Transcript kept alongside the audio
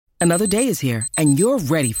Another day is here, and you're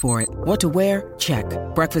ready for it. What to wear? Check.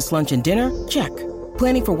 Breakfast, lunch, and dinner? Check.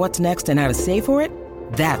 Planning for what's next and how to save for it?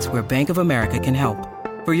 That's where Bank of America can help.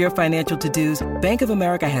 For your financial to-dos, Bank of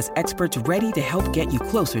America has experts ready to help get you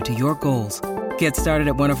closer to your goals. Get started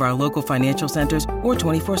at one of our local financial centers or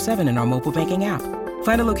 24/7 in our mobile banking app.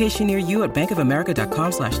 Find a location near you at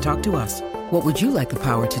bankofamerica.com/talktous. What would you like the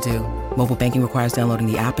power to do? Mobile banking requires downloading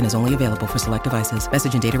the app and is only available for select devices.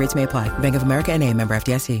 Message and data rates may apply. Bank of America N.A., member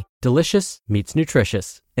FDIC. Delicious meets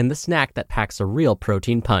nutritious in the snack that packs a real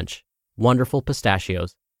protein punch. Wonderful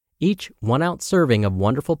Pistachios. Each 1-ounce serving of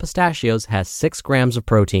Wonderful Pistachios has 6 grams of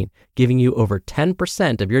protein, giving you over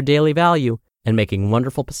 10% of your daily value and making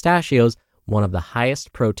Wonderful Pistachios one of the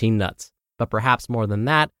highest protein nuts. But perhaps more than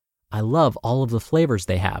that, I love all of the flavors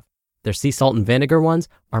they have. Their sea salt and vinegar ones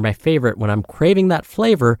are my favorite when I'm craving that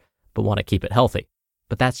flavor but want to keep it healthy.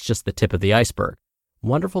 But that's just the tip of the iceberg.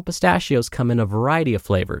 Wonderful Pistachios come in a variety of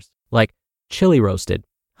flavors, like chili roasted,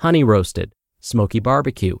 honey roasted, smoky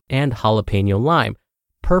barbecue, and jalapeno lime,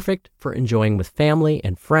 perfect for enjoying with family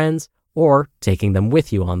and friends or taking them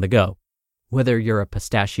with you on the go. Whether you're a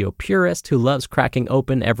pistachio purist who loves cracking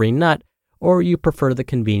open every nut, or you prefer the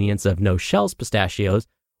convenience of no-shells pistachios,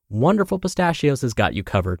 Wonderful Pistachios has got you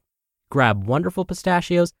covered. Grab Wonderful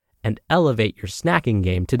Pistachios and elevate your snacking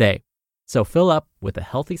game today. So fill up with a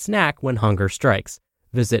healthy snack when hunger strikes.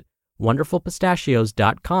 Visit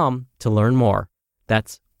wonderfulpistachios.com to learn more.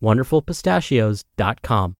 That's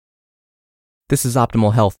wonderfulpistachios.com. This is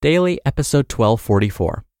Optimal Health Daily, episode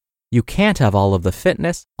 1244. You Can't Have All of the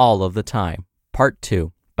Fitness All of the Time, Part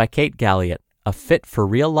 2, by Kate Galliot of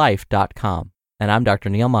fitforreallife.com. And I'm Dr.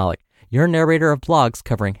 Neil Malik, your narrator of blogs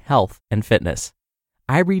covering health and fitness.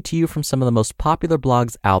 I read to you from some of the most popular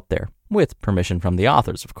blogs out there, with permission from the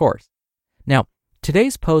authors, of course. Now,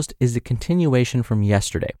 today's post is a continuation from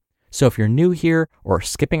yesterday, so if you're new here or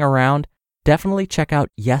skipping around, definitely check out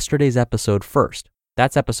yesterday's episode first.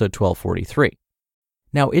 That's episode 1243.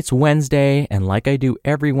 Now, it's Wednesday, and like I do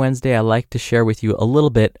every Wednesday, I like to share with you a little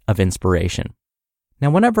bit of inspiration. Now,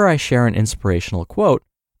 whenever I share an inspirational quote,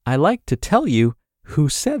 I like to tell you who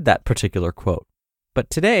said that particular quote. But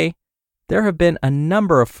today, there have been a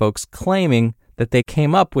number of folks claiming that they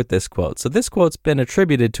came up with this quote. So this quote's been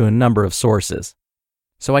attributed to a number of sources.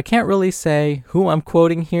 So I can't really say who I'm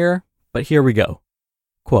quoting here, but here we go.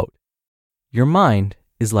 Quote, "Your mind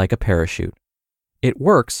is like a parachute. It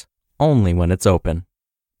works only when it's open."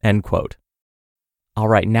 End quote. All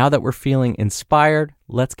right, now that we're feeling inspired,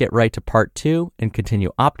 let's get right to part 2 and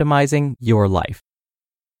continue optimizing your life.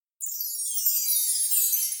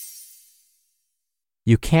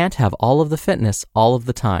 You Can't Have All of the Fitness All of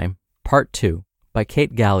the Time, Part 2, by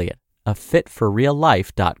Kate Galliot of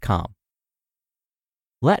fitforreallife.com.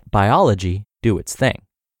 Let biology do its thing.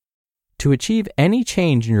 To achieve any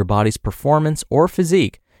change in your body's performance or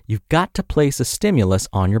physique, you've got to place a stimulus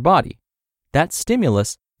on your body. That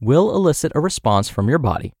stimulus will elicit a response from your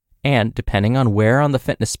body, and depending on where on the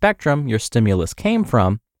fitness spectrum your stimulus came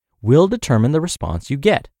from, will determine the response you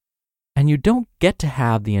get. And you don't get to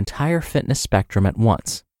have the entire fitness spectrum at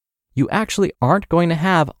once. You actually aren't going to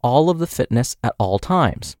have all of the fitness at all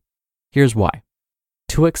times. Here's why.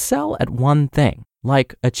 To excel at one thing,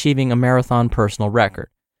 like achieving a marathon personal record,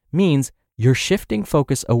 means you're shifting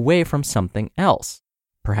focus away from something else,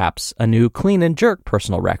 perhaps a new clean and jerk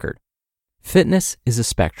personal record. Fitness is a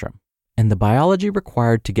spectrum, and the biology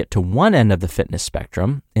required to get to one end of the fitness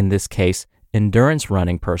spectrum, in this case, endurance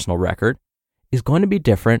running personal record, is going to be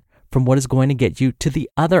different from what is going to get you to the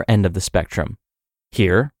other end of the spectrum.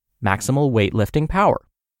 Here, maximal weightlifting power.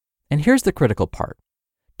 And here's the critical part.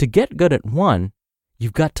 To get good at one,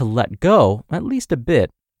 you've got to let go, at least a bit,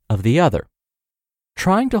 of the other.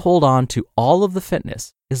 Trying to hold on to all of the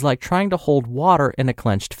fitness is like trying to hold water in a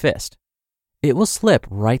clenched fist. It will slip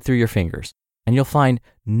right through your fingers, and you'll find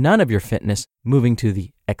none of your fitness moving to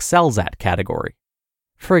the excels at category.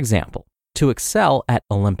 For example, to excel at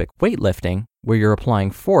Olympic weightlifting, where you're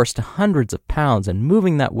applying force to hundreds of pounds and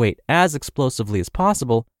moving that weight as explosively as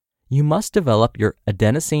possible, you must develop your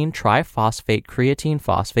adenosine triphosphate creatine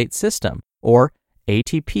phosphate system, or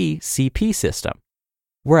ATP-CP system.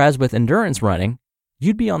 Whereas with endurance running,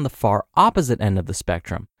 you'd be on the far opposite end of the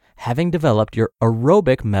spectrum, having developed your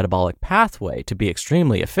aerobic metabolic pathway to be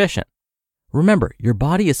extremely efficient. Remember, your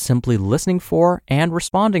body is simply listening for and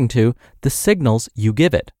responding to the signals you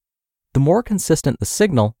give it. The more consistent the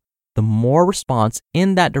signal, the more response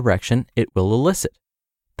in that direction it will elicit.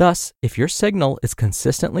 Thus, if your signal is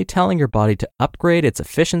consistently telling your body to upgrade its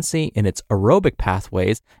efficiency in its aerobic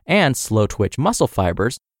pathways and slow twitch muscle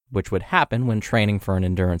fibers, which would happen when training for an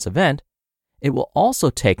endurance event, it will also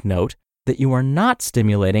take note that you are not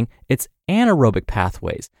stimulating its anaerobic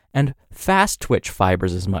pathways and fast twitch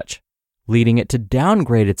fibers as much, leading it to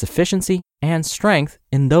downgrade its efficiency and strength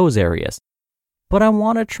in those areas. But I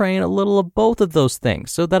want to train a little of both of those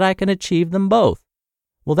things so that I can achieve them both.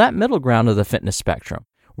 Well, that middle ground of the fitness spectrum,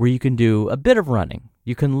 where you can do a bit of running,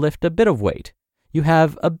 you can lift a bit of weight, you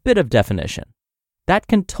have a bit of definition, that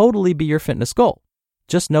can totally be your fitness goal.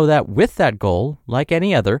 Just know that with that goal, like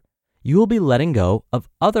any other, you will be letting go of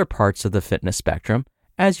other parts of the fitness spectrum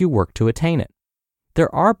as you work to attain it.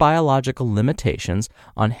 There are biological limitations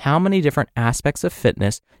on how many different aspects of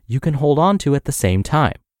fitness you can hold on to at the same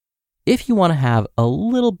time. If you want to have a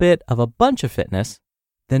little bit of a bunch of fitness,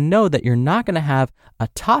 then know that you're not going to have a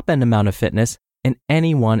top-end amount of fitness in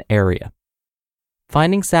any one area.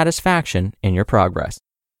 Finding satisfaction in your progress.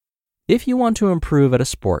 If you want to improve at a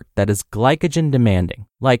sport that is glycogen demanding,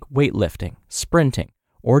 like weightlifting, sprinting,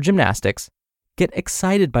 or gymnastics, get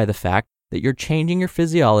excited by the fact that you're changing your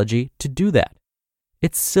physiology to do that.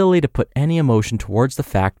 It's silly to put any emotion towards the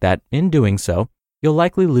fact that, in doing so, you'll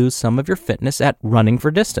likely lose some of your fitness at running for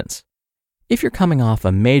distance. If you're coming off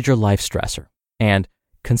a major life stressor, and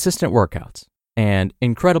consistent workouts, and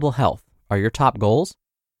incredible health are your top goals,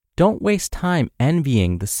 don't waste time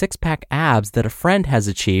envying the six-pack abs that a friend has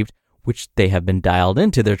achieved, which they have been dialed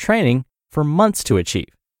into their training for months to achieve.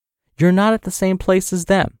 You're not at the same place as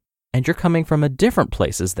them, and you're coming from a different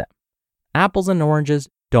place as them. Apples and oranges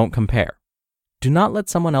don't compare. Do not let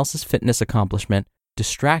someone else's fitness accomplishment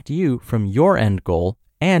distract you from your end goal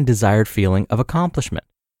and desired feeling of accomplishment.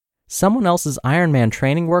 Someone else's Ironman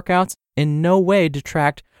training workouts in no way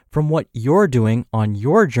detract from what you're doing on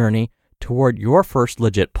your journey toward your first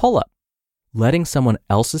legit pull-up. Letting someone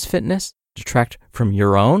else's fitness detract from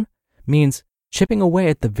your own means chipping away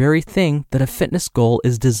at the very thing that a fitness goal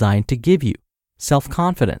is designed to give you,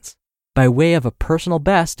 self-confidence, by way of a personal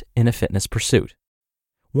best in a fitness pursuit.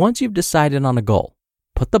 Once you've decided on a goal,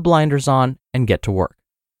 put the blinders on and get to work.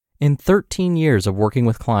 In 13 years of working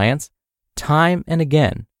with clients, time and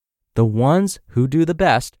again, the ones who do the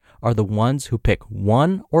best are the ones who pick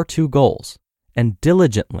one or two goals and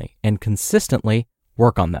diligently and consistently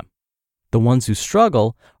work on them. The ones who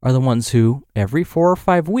struggle are the ones who, every 4 or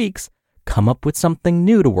 5 weeks, come up with something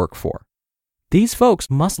new to work for. These folks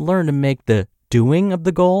must learn to make the doing of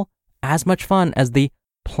the goal as much fun as the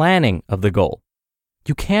planning of the goal.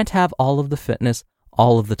 You can't have all of the fitness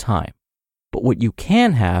all of the time, but what you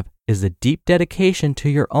can have is a deep dedication to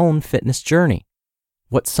your own fitness journey.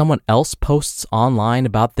 What someone else posts online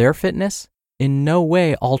about their fitness in no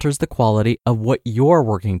way alters the quality of what you're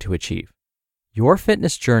working to achieve. Your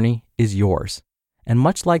fitness journey is yours, and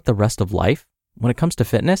much like the rest of life, when it comes to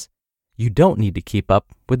fitness, you don't need to keep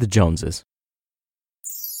up with the Joneses.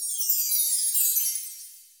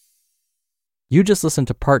 You just listened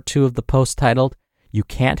to part 2 of the post titled, "You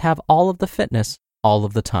Can't Have All of the Fitness All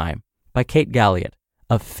of the Time" by Kate Galliot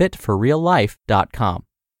of fitforreallife.com.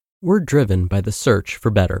 We're driven by the search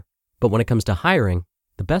for better, but when it comes to hiring,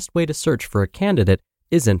 the best way to search for a candidate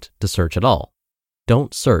isn't to search at all.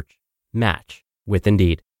 Don't search, match with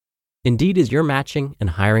Indeed. Indeed is your matching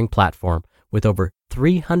and hiring platform with over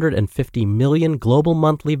 350 million global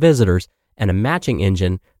monthly visitors and a matching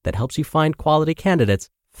engine that helps you find quality candidates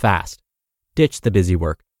fast. Ditch the busy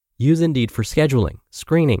work. Use Indeed for scheduling,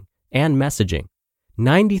 screening, and messaging.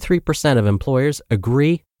 93% of employers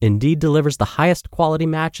agree Indeed delivers the highest quality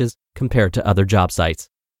matches compared to other job sites.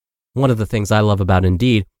 One of the things I love about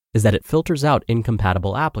Indeed is that it filters out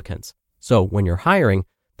incompatible applicants. So when you're hiring,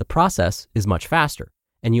 the process is much faster,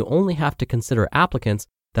 and you only have to consider applicants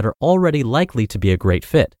that are already likely to be a great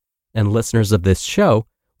fit. And listeners of this show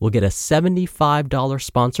will get a $75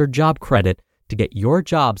 sponsored job credit to get your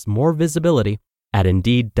jobs more visibility at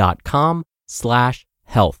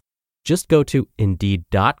Indeed.com/health. Just go to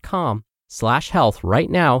Indeed.com/health right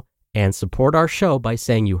now and support our show by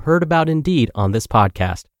saying you heard about Indeed on this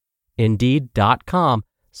podcast.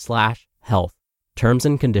 Indeed.com/health. Terms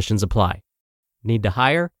and conditions apply. Need to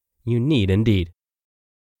hire? You need Indeed.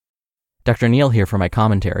 Dr. Neal here for my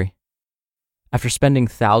commentary. After spending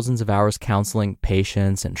thousands of hours counseling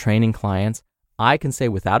patients and training clients, I can say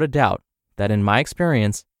without a doubt that in my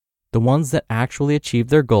experience, the ones that actually achieve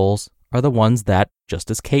their goals are the ones that, just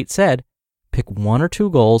as Kate said, pick 1 or 2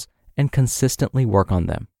 goals and consistently work on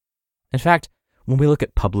them. In fact, when we look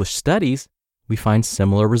at published studies, we find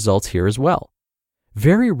similar results here as well.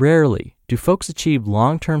 Very rarely do folks achieve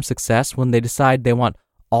long-term success when they decide they want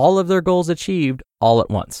all of their goals achieved all at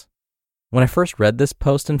once. When I first read this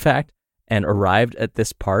post, in fact, and arrived at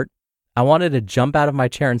this part, I wanted to jump out of my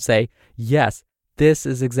chair and say, yes, this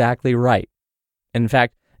is exactly right. In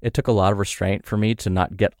fact, it took a lot of restraint for me to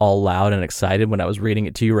not get all loud and excited when I was reading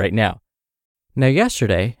it to you right now. Now,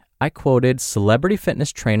 yesterday, I quoted celebrity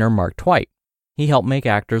fitness trainer Mark Twight. He helped make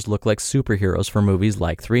actors look like superheroes for movies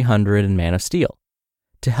like 300 and Man of Steel.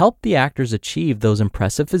 To help the actors achieve those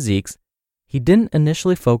impressive physiques, he didn't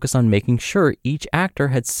initially focus on making sure each actor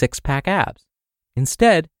had six-pack abs.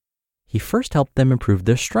 Instead, he first helped them improve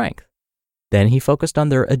their strength. Then he focused on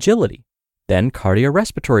their agility, then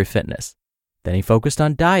cardiorespiratory fitness. Then he focused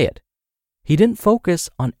on diet. He didn't focus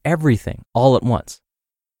on everything all at once.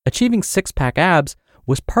 Achieving six-pack abs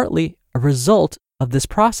was partly a result of this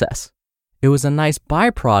process. It was a nice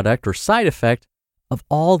byproduct or side effect of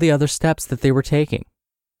all the other steps that they were taking.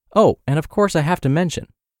 Oh, and of course I have to mention,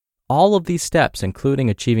 all of these steps, including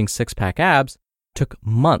achieving six-pack abs, took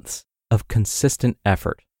months of consistent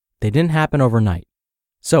effort. They didn't happen overnight.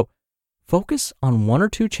 So, focus on one or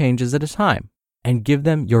two changes at a time and give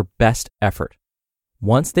them your best effort.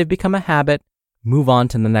 Once they've become a habit, move on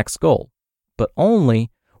to the next goal, but only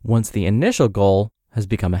once the initial goal has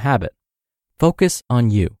become a habit. Focus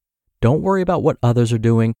on you. Don't worry about what others are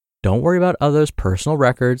doing. Don't worry about others' personal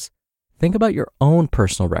records. Think about your own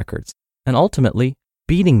personal records and ultimately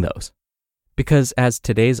beating those. Because as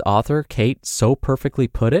today's author, Kate, so perfectly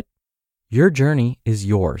put it, your journey is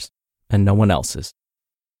yours and no one else's.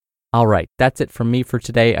 All right, that's it from me for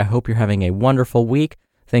today. I hope you're having a wonderful week.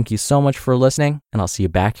 Thank you so much for listening, and I'll see you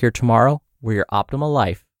back here tomorrow where your optimal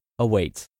life awaits.